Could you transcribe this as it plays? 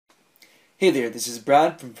Hey there, this is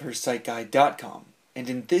Brad from FirstSiteGuide.com, and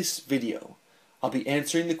in this video, I'll be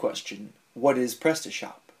answering the question, what is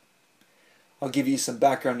PrestaShop? I'll give you some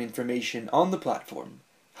background information on the platform,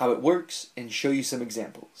 how it works, and show you some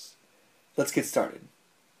examples. Let's get started.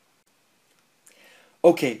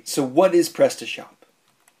 Okay, so what is PrestaShop?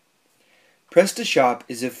 PrestaShop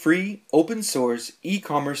is a free, open-source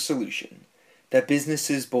e-commerce solution that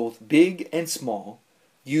businesses both big and small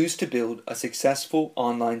use to build a successful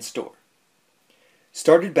online store.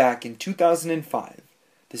 Started back in 2005,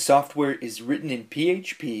 the software is written in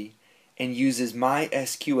PHP and uses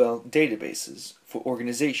MySQL databases for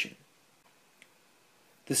organization.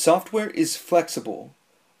 The software is flexible,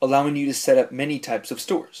 allowing you to set up many types of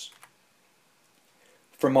stores.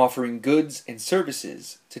 From offering goods and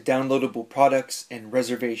services to downloadable products and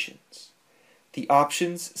reservations, the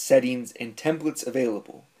options, settings, and templates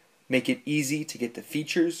available make it easy to get the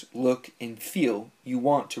features, look, and feel you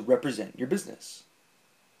want to represent your business.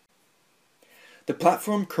 The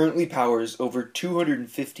platform currently powers over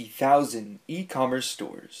 250,000 e-commerce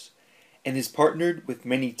stores and is partnered with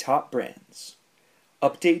many top brands.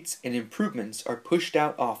 Updates and improvements are pushed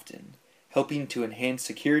out often, helping to enhance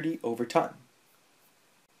security over time.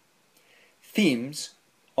 Themes,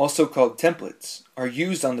 also called templates, are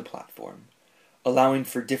used on the platform, allowing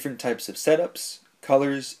for different types of setups,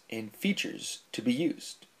 colors, and features to be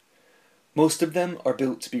used. Most of them are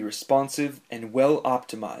built to be responsive and well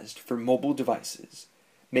optimized for mobile devices,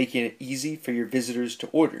 making it easy for your visitors to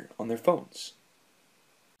order on their phones.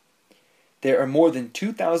 There are more than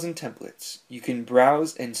 2,000 templates you can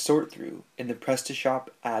browse and sort through in the PrestaShop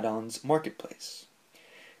add-ons marketplace.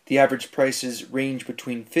 The average prices range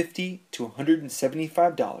between $50 to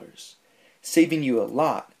 $175, saving you a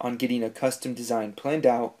lot on getting a custom design planned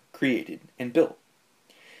out, created, and built.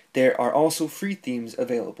 There are also free themes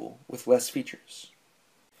available with less features.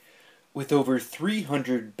 With over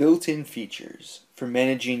 300 built-in features for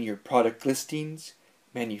managing your product listings,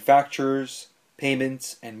 manufacturers,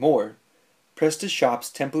 payments, and more,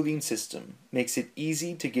 PrestaShop's templating system makes it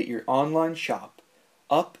easy to get your online shop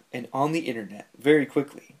up and on the internet very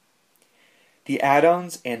quickly. The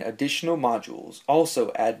add-ons and additional modules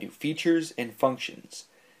also add new features and functions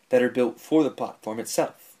that are built for the platform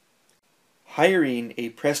itself. Hiring a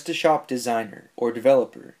PrestaShop designer or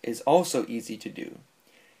developer is also easy to do,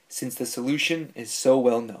 since the solution is so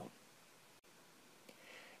well known.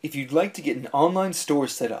 If you'd like to get an online store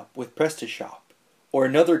set up with PrestaShop or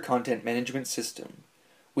another content management system,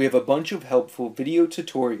 we have a bunch of helpful video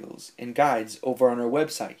tutorials and guides over on our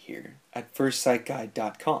website here at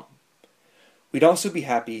FirstSiteGuide.com. We'd also be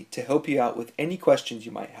happy to help you out with any questions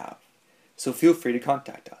you might have, so feel free to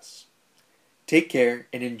contact us. Take care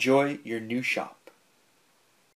and enjoy your new shop.